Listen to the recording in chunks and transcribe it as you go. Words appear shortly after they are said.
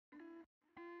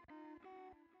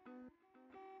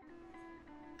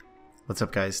What's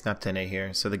up guys, Snap10A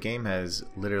here. So the game has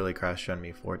literally crashed on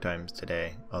me 4 times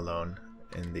today alone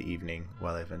in the evening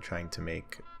while I've been trying to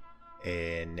make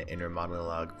an Inner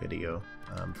Monologue video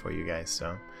for you guys.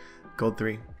 So gold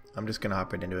 3, I'm just gonna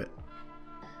hop right into it.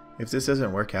 If this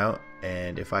doesn't work out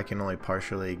and if I can only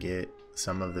partially get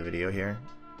some of the video here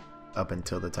up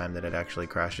until the time that it actually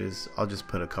crashes, I'll just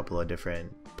put a couple of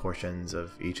different portions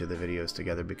of each of the videos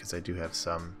together because I do have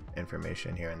some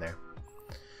information here and there.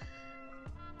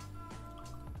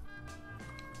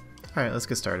 Alright, let's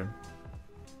get started.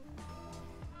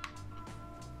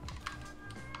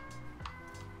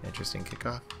 Interesting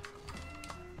kickoff.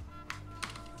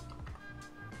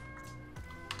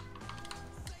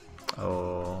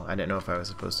 Oh, I didn't know if I was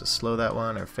supposed to slow that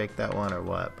one or fake that one or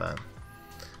what, but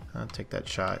I'll take that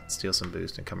shot, steal some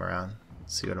boost, and come around.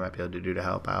 See what I might be able to do to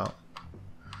help out.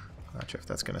 Not sure if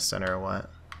that's going to center or what.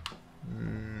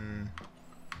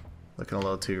 Looking a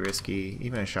little too risky.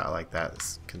 Even a shot like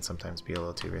that can sometimes be a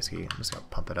little too risky. I'm just going to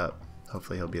pump it up.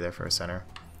 Hopefully he'll be there for a center.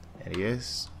 And he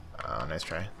is. Oh, nice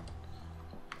try.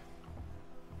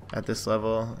 At this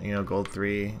level, you know, gold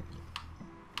 3,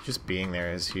 just being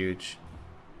there is huge.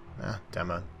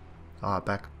 Demo. I'll hop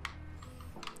back.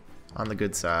 On the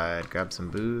good side, grab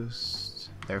some boost.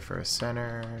 There for a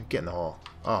center. Get in the hole.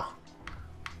 Oh.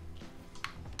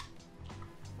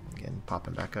 Again,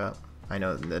 popping back up. I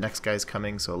know the next guy's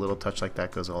coming, so a little touch like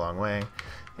that goes a long way.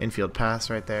 Infield pass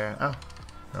right there. Oh,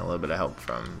 and a little bit of help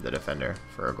from the defender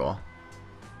for a goal.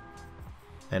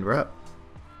 And we're up.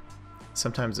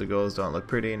 Sometimes the goals don't look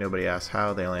pretty. Nobody asks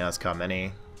how. They only ask how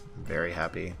many. I'm very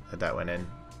happy that that went in.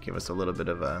 Give us a little bit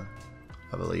of a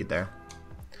lead there.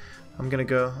 I'm gonna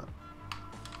go.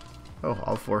 Oh,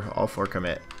 all four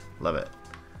commit. Love it.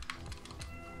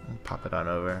 Pop it on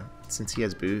over. Since he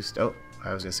has boost. Oh,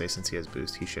 I was gonna say since he has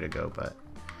boost, he should have go, but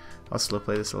I'll slow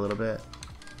play this a little bit.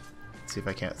 See if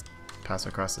I can't pass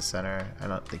across the center. I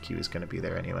don't think he was gonna be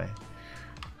there anyway.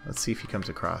 Let's see if he comes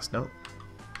across. Nope.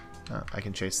 Oh, I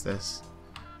can chase this.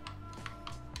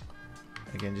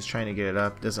 Again, just trying to get it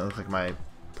up. Doesn't look like my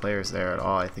player's there at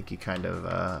all. I think he kind of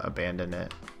abandoned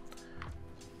it.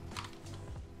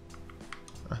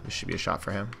 This should be a shot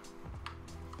for him.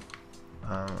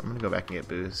 I'm gonna go back and get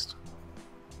boost.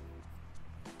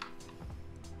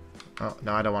 Oh,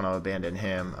 no, I don't want to abandon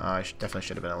him. I definitely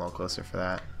should have been a little closer for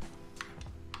that.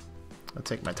 I'll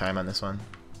take my time on this one.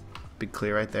 Big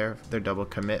clear right there. Their double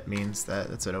commit means that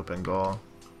it's an open goal.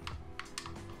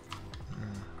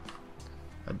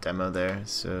 A demo there,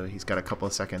 so he's got a couple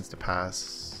of seconds to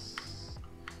pass.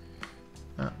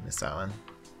 Oh, missed that one.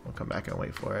 We'll come back and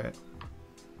wait for it.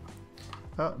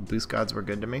 Oh, boost gods were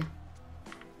good to me.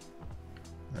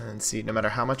 And see, no matter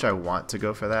how much I want to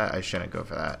go for that, I shouldn't go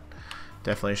for that.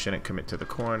 Definitely shouldn't commit to the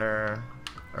corner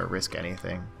or risk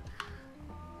anything.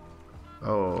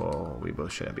 Oh, we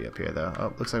both shouldn't be up here though.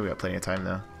 Oh, looks like we got plenty of time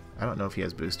though. I don't know if he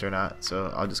has boost or not,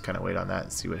 so I'll just kind of wait on that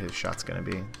and see what his shot's gonna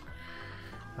be.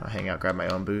 I'll hang out, grab my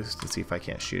own boost and see if I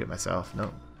can't shoot it myself.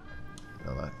 Nope.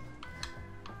 No luck.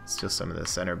 Steal some of the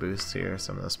center boosts here,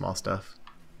 some of the small stuff.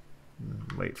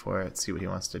 Wait for it, see what he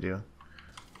wants to do.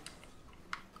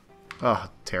 Oh,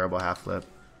 terrible half flip.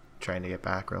 Trying to get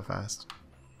back real fast.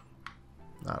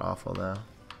 Not awful though.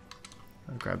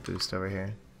 I'll grab boost over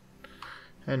here.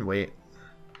 And wait.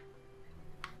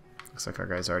 Looks like our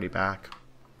guy's already back.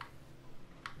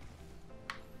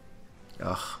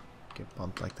 Ugh, get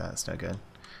bumped like that, it's no good.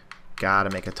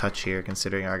 Gotta make a touch here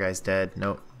considering our guy's dead.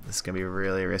 Nope, this is gonna be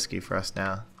really risky for us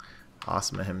now.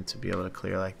 Awesome of him to be able to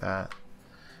clear like that.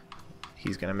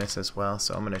 He's gonna miss as well,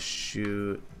 so I'm gonna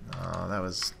shoot. Oh, that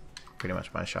was pretty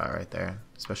much my shot right there,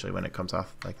 especially when it comes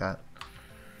off like that.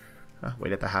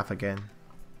 Wait at the half again.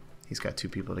 He's got 2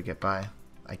 people to get by.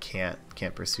 I can't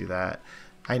pursue that.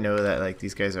 I know that like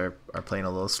these guys are playing a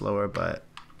little slower, but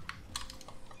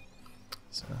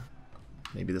so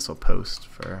maybe this will post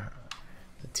for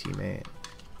the teammate.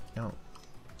 No,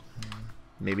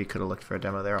 maybe could have looked for a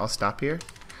demo there. I'll stop here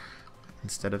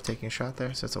instead of taking a shot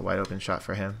there. So it's a wide open shot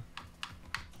for him.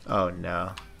 Oh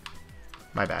no,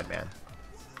 my bad, man.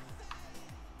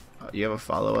 Oh, you have a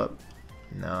follow up?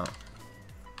 No.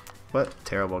 What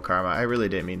terrible karma. I really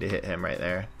didn't mean to hit him right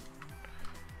there.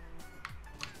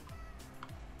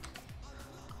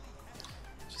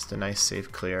 Just a nice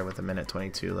safe clear with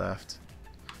 1:22 left.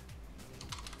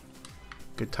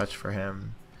 Good touch for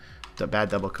him. The bad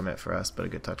double commit for us, but a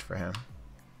good touch for him.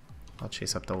 I'll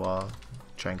chase up the wall.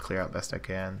 Try and clear out best I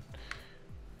can.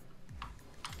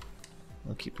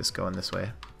 We'll keep this going this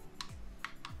way.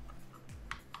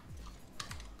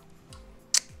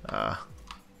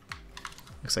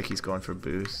 Looks like he's going for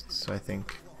boost, so I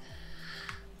think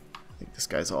this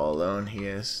guy's all alone. He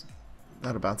is.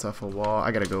 That'll bounce off a wall.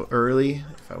 I gotta go early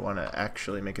if I want to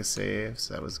actually make a save,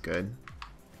 so that was good.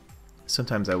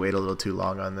 Sometimes I wait a little too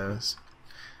long on those.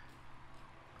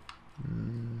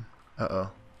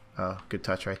 Uh-oh. Oh, good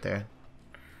touch right there.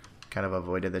 Kind of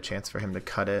avoided the chance for him to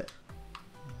cut it.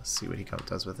 Let's see what he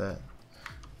does with it.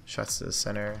 Shots to the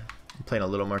center. I'm playing a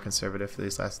little more conservative for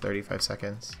these last 35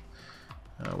 seconds.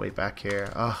 Wait back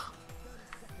here. Oh,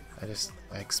 I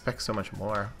expect so much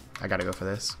more. I gotta go for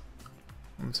this.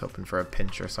 I'm just hoping for a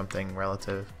pinch or something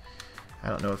relative. I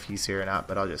don't know if he's here or not,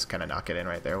 but I'll just kind of knock it in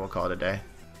right there. We'll call it a day.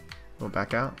 We'll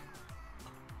back out.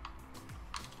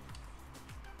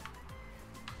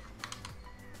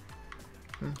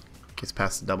 Gets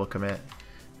past the double commit.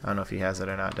 I don't know if he has it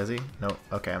or not. Does he? Nope.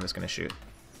 Okay, I'm just going to shoot.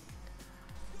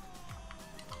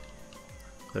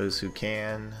 Those who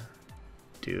can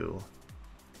do.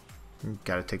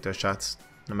 Gotta take those shots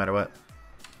no matter what.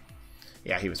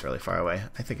 Yeah, he was really far away.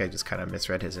 I think I just kind of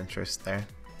misread his interest there.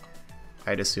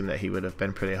 I'd assume that he would have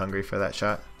been pretty hungry for that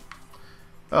shot.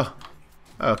 Oh,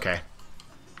 okay.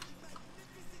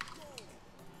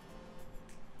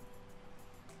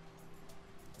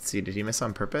 Let's see, did he miss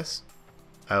on purpose?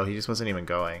 Oh, he just wasn't even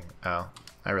going. Oh,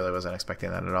 I really wasn't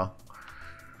expecting that at all.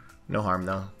 No harm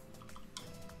though.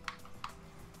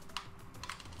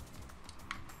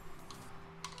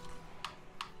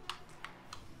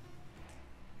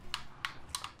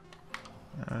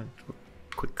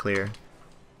 Quick clear.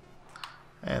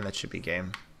 And that should be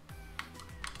game.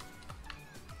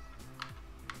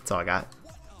 That's all I got.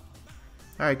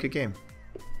 Alright, good game.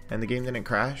 And the game didn't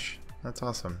crash? That's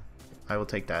awesome. I will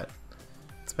take that.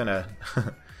 It's been a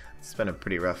it's been a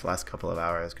pretty rough last couple of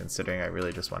hours, considering I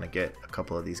really just want to get a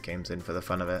couple of these games in for the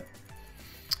fun of it.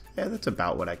 Yeah, that's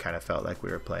about what I kind of felt like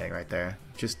we were playing right there.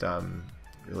 Just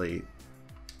really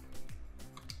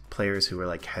players who were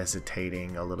like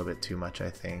hesitating a little bit too much, I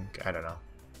think. I don't know.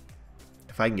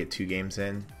 If I can get 2 games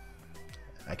in,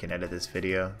 I can edit this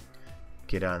video,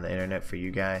 get it on the internet for you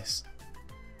guys.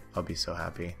 I'll be so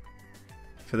happy.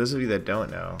 For those of you that don't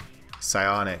know,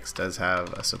 Psyonix does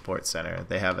have a support center.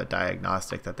 They have a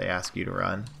diagnostic that they ask you to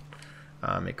run.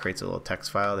 It creates a little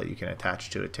text file that you can attach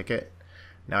to a ticket.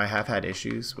 Now, I have had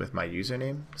issues with my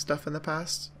username stuff in the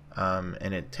past,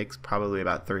 and it takes probably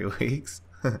about 3 weeks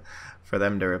for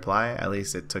them to reply. At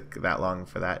least it took that long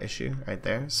for that issue right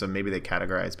there. So maybe they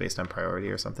categorize based on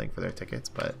priority or something for their tickets,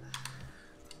 but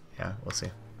yeah, we'll see.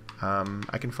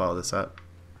 I can follow this up.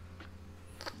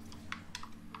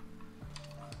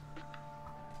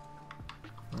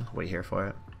 Wait here for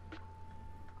it.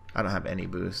 I don't have any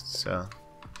boosts, so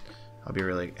I'll be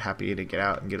really happy to get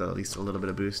out and get at least a little bit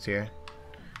of boost here.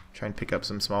 Try and pick up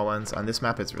some small ones. On this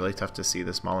map, it's really tough to see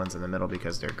the small ones in the middle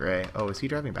because they're gray. Oh, is he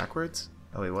driving backwards?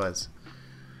 Oh, he was.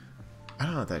 I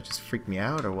don't know if that just freaked me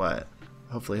out or what.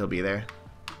 Hopefully he'll be there.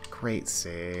 Great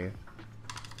save.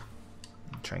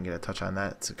 Try and get a touch on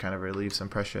that to kind of relieve some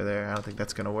pressure there. I don't think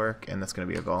that's going to work, and that's going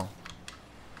to be a goal.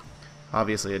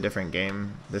 Obviously a different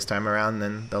game this time around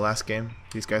than the last game.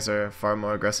 These guys are far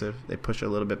more aggressive. They push a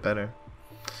little bit better.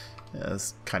 Yeah,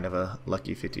 it's kind of a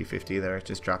lucky 50-50 there. It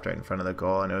just dropped right in front of the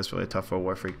goal, and it was really tough for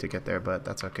Warfreak to get there, but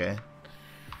that's okay.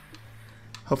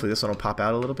 Hopefully this one will pop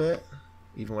out a little bit,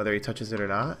 even whether he touches it or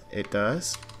not. It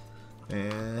does.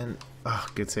 And, oh,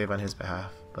 good save on his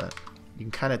behalf. But you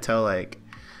can kind of tell, like,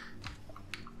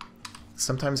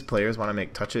 sometimes players want to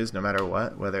make touches no matter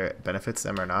what, whether it benefits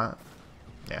them or not.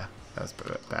 Yeah, that was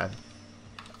bad.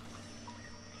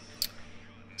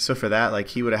 So for that, like,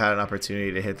 he would have had an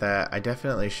opportunity to hit that. I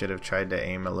definitely should have tried to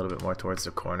aim a little bit more towards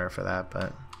the corner for that,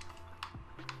 but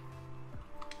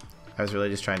I was really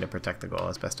just trying to protect the goal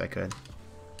as best I could.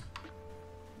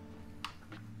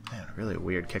 Man, really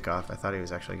weird kickoff. I thought he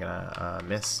was actually gonna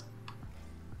miss.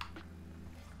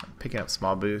 I'm picking up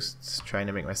small boosts, trying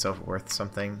to make myself worth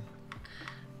something.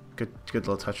 Good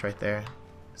little touch right there.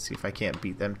 See if I can't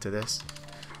beat them to this.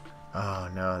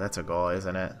 Oh no, that's a goal,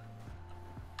 isn't it?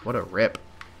 What a rip.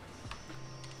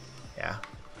 Yeah.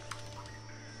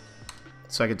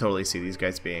 So I could totally see these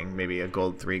guys being maybe a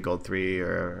gold 3,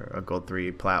 or a gold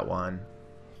 3, plat 1.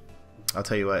 I'll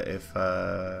tell you what, if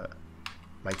my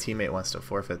teammate wants to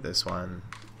forfeit this one,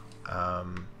 I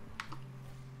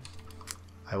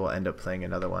will end up playing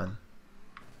another one.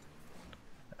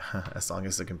 As long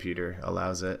as the computer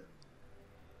allows it.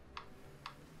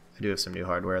 I do have some new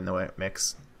hardware in the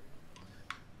mix.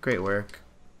 Great work.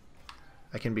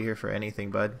 I can be here for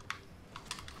anything, bud.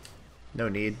 No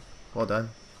need. Well done.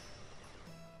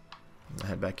 I'll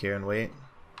head back here and wait.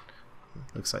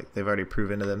 Looks like they've already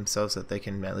proven to themselves that they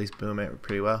can at least boom it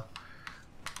pretty well.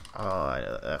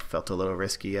 Oh, that felt a little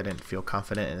risky. I didn't feel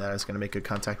confident in that I was going to make good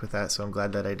contact with that, so I'm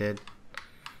glad that I did.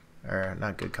 Or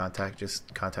not good contact,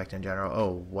 just contact in general.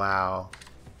 Oh, wow.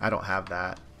 I don't have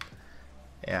that.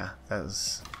 Yeah, that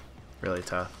was really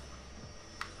tough.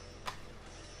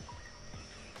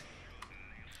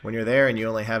 When you're there and you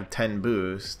only have 10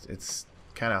 boost, it's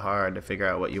kind of hard to figure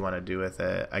out what you want to do with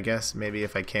it. I guess maybe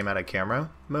if I came out of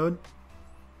camera mode,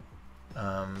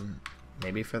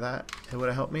 maybe for that it would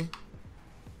have helped me.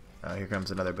 Oh, here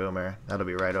comes another boomer. That'll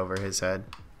be right over his head.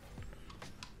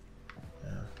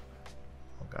 Yeah.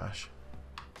 Oh gosh.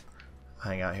 I'll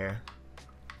hang out here.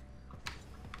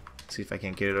 See if I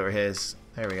can get it over his.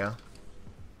 There we go.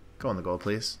 Go on the goal,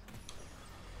 please.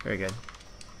 Very good.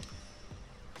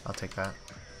 I'll take that.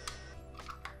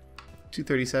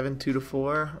 237,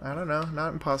 2-4. I don't know.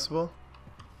 Not impossible.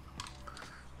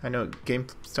 I know game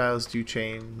styles do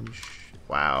change.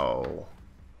 Wow.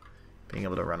 Being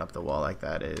able to run up the wall like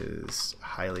that is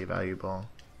highly valuable.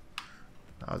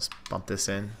 I'll just bump this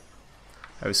in.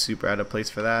 I was super out of place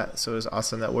for that, so it was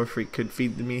awesome that Warfreak could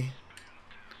feed me.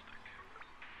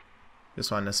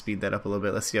 Just wanted to speed that up a little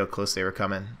bit. Let's see how close they were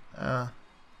coming. I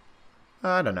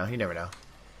don't know. You never know.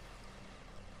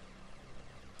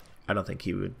 I don't think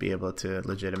he would be able to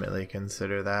legitimately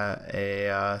consider that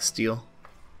a steal.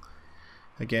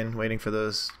 Again, waiting for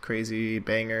those crazy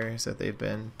bangers that they've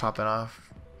been popping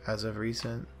off as of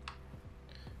recent.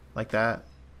 Like that.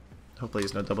 Hopefully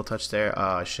there's no double touch there.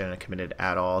 Oh, I shouldn't have committed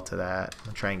at all to that.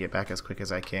 I'll try and get back as quick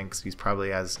as I can because he's probably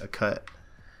has a cut.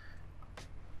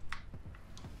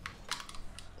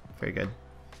 Very good.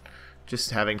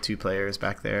 Just having two players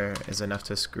back there is enough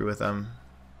to screw with them.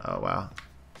 Oh, wow.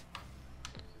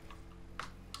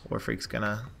 Warfreak's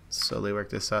gonna slowly work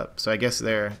this up. So I guess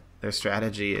their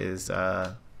strategy is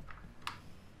my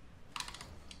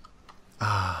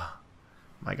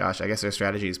gosh, I guess their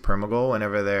strategy is permagoal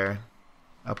whenever they're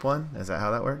up one. Is that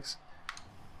how that works?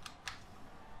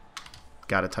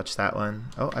 Gotta touch that one.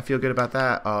 Oh, I feel good about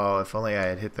that. Oh, if only I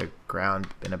had hit the ground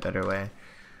in a better way.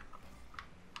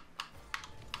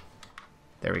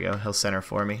 There we go. He'll center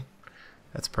for me.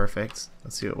 That's perfect.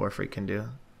 Let's see what Warfreak can do.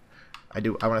 I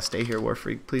want to stay here,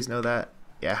 Warfreak. Please know that.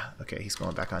 Yeah. Okay, he's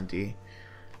going back on D.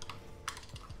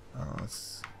 Oh,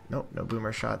 nope, no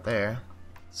boomer shot there.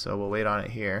 So we'll wait on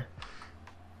it here.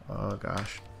 Oh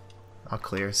gosh. I'll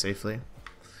clear safely.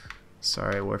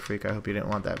 Sorry, Warfreak. I hope you didn't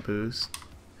want that boost.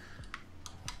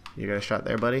 You got a shot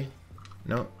there, buddy?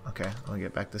 Nope. Okay, I'll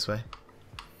get back this way.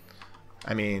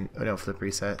 I mean, oh no, flip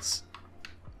resets.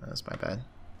 That's my bad.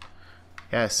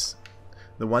 Yes.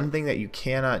 The one thing that you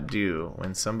cannot do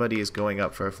when somebody is going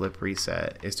up for a flip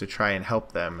reset is to try and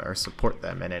help them or support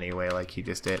them in any way like he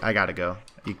just did. I gotta go.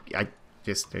 You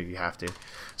have to.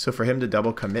 So for him to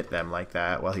double commit them like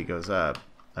that while he goes up,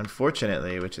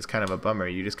 unfortunately, which is kind of a bummer,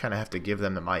 you just kind of have to give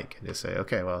them the mic and just say,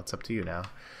 okay, well, it's up to you now.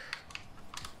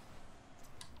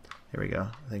 Here we go.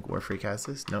 I think Warfreak has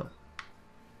this. No.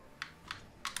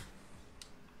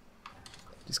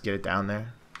 Just get it down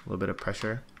there. A little bit of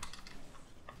pressure.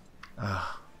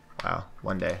 Oh, wow.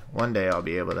 One day I'll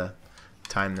be able to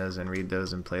time those and read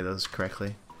those and play those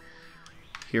correctly.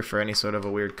 Here for any sort of a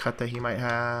weird cut that he might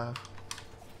have.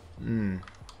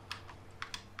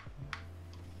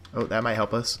 Oh, that might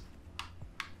help us.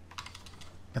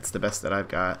 That's the best that I've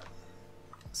got.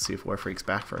 Let's see if Warfreak's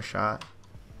back for a shot.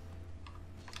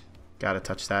 Gotta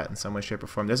touch that in some way, shape, or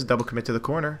form. There's a double commit to the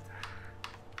corner.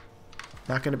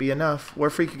 Not gonna be enough.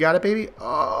 Warfreak, you got it, baby.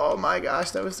 Oh my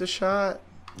gosh, that was the shot.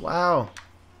 Wow.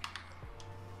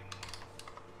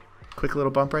 Quick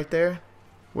little bump right there.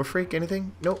 Warfreak,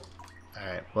 anything? Nope.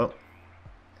 Alright, well.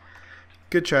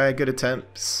 Good try, good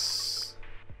attempts.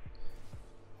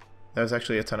 That was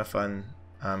actually a ton of fun,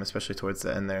 especially towards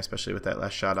the end there, especially with that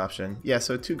last shot option. Yeah,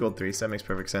 so 2 gold 3s, that makes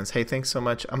perfect sense. Hey, thanks so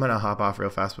much. I'm going to hop off real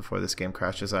fast before this game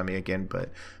crashes on me again, but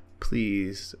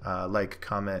please like,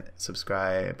 comment,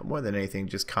 subscribe. But more than anything,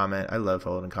 just comment. I love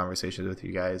holding conversations with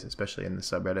you guys, especially in the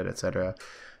subreddit, etc.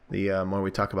 The more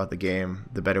we talk about the game,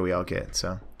 the better we all get.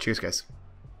 So, cheers, guys.